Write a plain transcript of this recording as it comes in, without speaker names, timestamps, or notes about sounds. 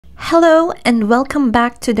Hello and welcome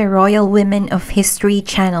back to the Royal Women of History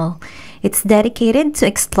channel. It's dedicated to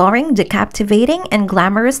exploring the captivating and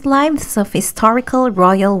glamorous lives of historical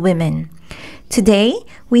royal women. Today,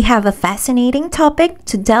 we have a fascinating topic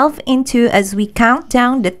to delve into as we count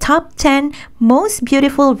down the top 10 most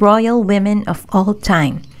beautiful royal women of all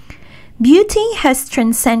time. Beauty has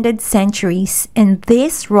transcended centuries, and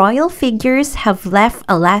these royal figures have left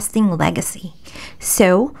a lasting legacy.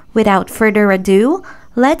 So, without further ado,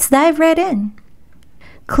 let's dive right in.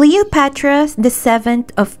 Cleopatra VII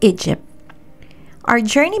of Egypt. Our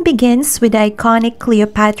journey begins with the iconic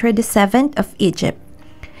Cleopatra VII of Egypt.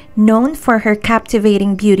 Known for her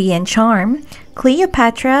captivating beauty and charm,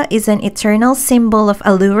 Cleopatra is an eternal symbol of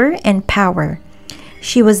allure and power.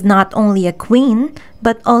 She was not only a queen,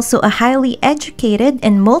 but also a highly educated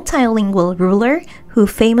and multilingual ruler who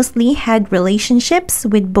famously had relationships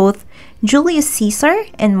with both Julius Caesar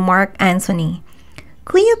and Mark Antony.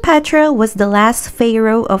 Cleopatra was the last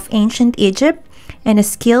pharaoh of ancient Egypt and a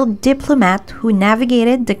skilled diplomat who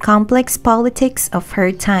navigated the complex politics of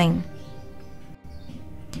her time.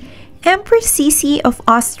 Empress Sisi of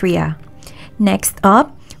Austria. Next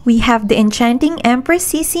up, we have the enchanting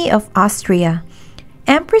Empress Sisi of Austria.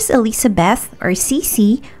 Empress Elizabeth, or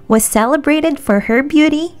Sisi, was celebrated for her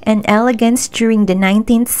beauty and elegance during the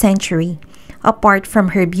 19th century. Apart from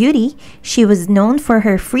her beauty, she was known for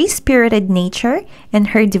her free-spirited nature and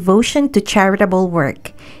her devotion to charitable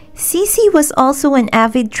work. Sisi was also an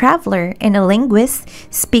avid traveler and a linguist,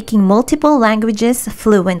 speaking multiple languages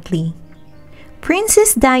fluently.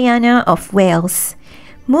 Princess Diana of Wales.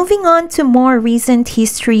 Moving on to more recent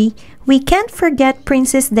history, we can't forget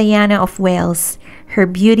Princess Diana of Wales. Her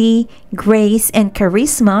beauty, grace, and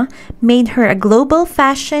charisma made her a global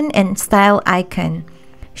fashion and style icon.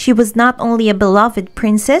 She was not only a beloved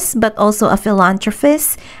princess but also a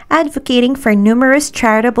philanthropist, advocating for numerous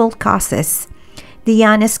charitable causes.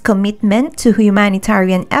 Diana's commitment to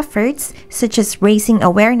humanitarian efforts, such as raising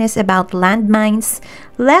awareness about landmines,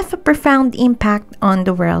 left a profound impact on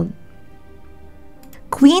the world.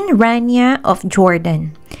 Queen Rania of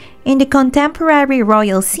Jordan. In the contemporary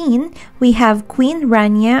royal scene, we have Queen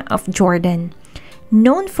Rania of Jordan.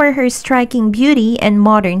 Known for her striking beauty and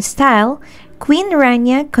modern style, Queen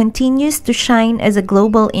Rania continues to shine as a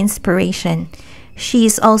global inspiration. She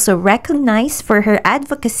is also recognized for her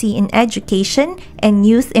advocacy in education and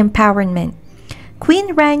youth empowerment.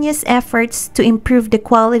 Queen Rania's efforts to improve the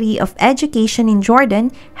quality of education in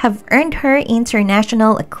Jordan have earned her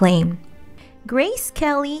international acclaim. Grace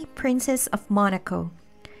Kelly, Princess of Monaco.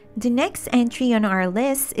 The next entry on our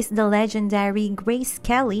list is the legendary Grace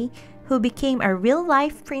Kelly, who became a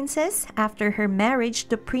real-life princess after her marriage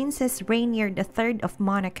to Princess Rainier III of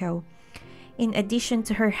Monaco. In addition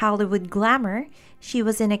to her Hollywood glamour, she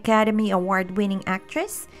was an Academy Award-winning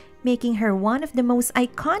actress, making her one of the most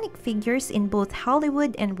iconic figures in both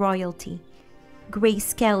Hollywood and royalty.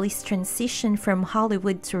 Grace Kelly's transition from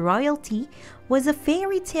Hollywood to royalty was a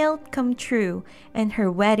fairy tale come true, and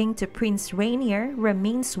her wedding to Prince Rainier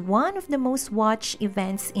remains one of the most watched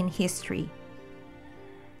events in history.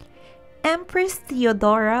 Empress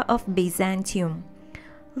Theodora of Byzantium.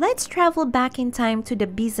 Let's travel back in time to the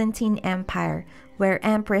Byzantine Empire, where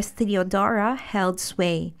Empress Theodora held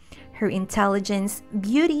sway. Her intelligence,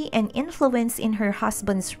 beauty, and influence in her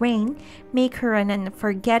husband's reign make her an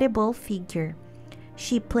unforgettable figure.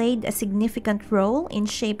 She played a significant role in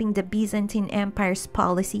shaping the Byzantine Empire's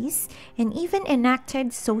policies and even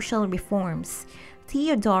enacted social reforms.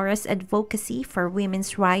 Theodora's advocacy for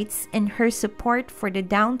women's rights and her support for the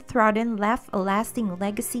downtrodden left a lasting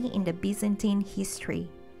legacy in the Byzantine history.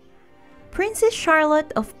 Princess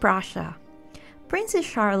Charlotte of Prussia. Princess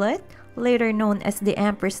Charlotte, later known as the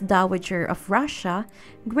Empress Dowager of Russia,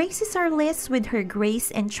 graces our list with her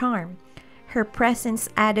grace and charm. Her presence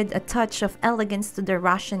added a touch of elegance to the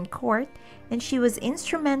Russian court, and she was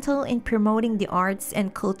instrumental in promoting the arts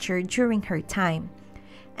and culture during her time.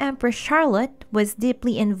 Empress Charlotte was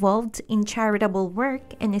deeply involved in charitable work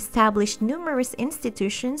and established numerous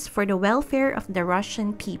institutions for the welfare of the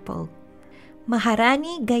Russian people.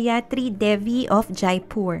 Maharani Gayatri Devi of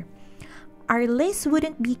Jaipur. Our list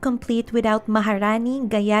wouldn't be complete without Maharani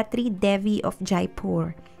Gayatri Devi of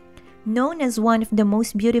Jaipur. Known as one of the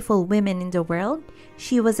most beautiful women in the world,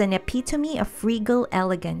 she was an epitome of regal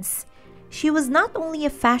elegance. She was not only a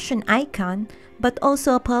fashion icon, but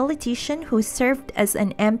also a politician who served as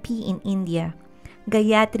an MP in India.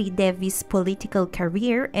 Gayatri Devi's political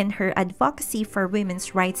career and her advocacy for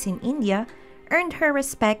women's rights in India earned her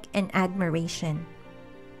respect and admiration.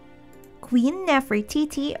 Queen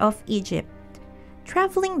Nefertiti of Egypt.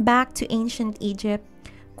 Traveling back to ancient Egypt,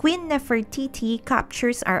 Queen Nefertiti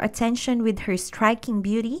captures our attention with her striking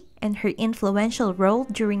beauty and her influential role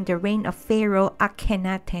during the reign of Pharaoh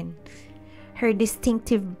Akhenaten. Her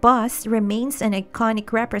distinctive bust remains an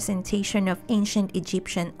iconic representation of ancient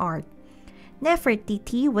Egyptian art.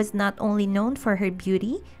 Nefertiti was not only known for her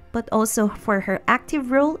beauty, but also for her active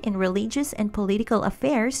role in religious and political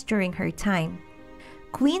affairs during her time.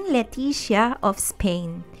 Queen Letizia of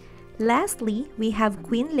Spain. Lastly, we have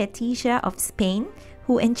Queen Letizia of Spain,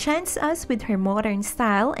 who enchants us with her modern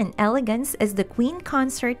style and elegance as the Queen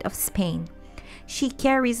Consort of Spain. She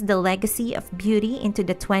carries the legacy of beauty into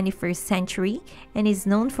the 21st century and is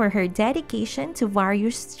known for her dedication to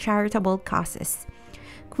various charitable causes.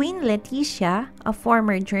 Queen Letizia, a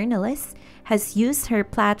former journalist, has used her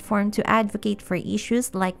platform to advocate for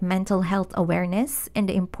issues like mental health awareness and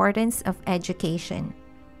the importance of education.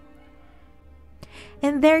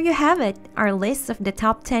 And there you have it, our list of the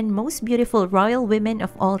top 10 most beautiful royal women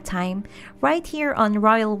of all time, right here on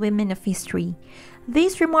Royal Women of History.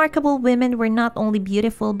 These remarkable women were not only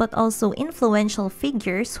beautiful but also influential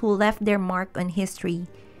figures who left their mark on history.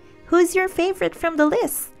 Who's your favorite from the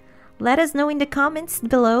list? Let us know in the comments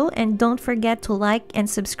below, and don't forget to like and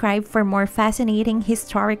subscribe for more fascinating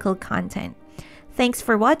historical content. Thanks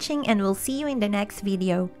for watching, and we'll see you in the next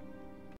video.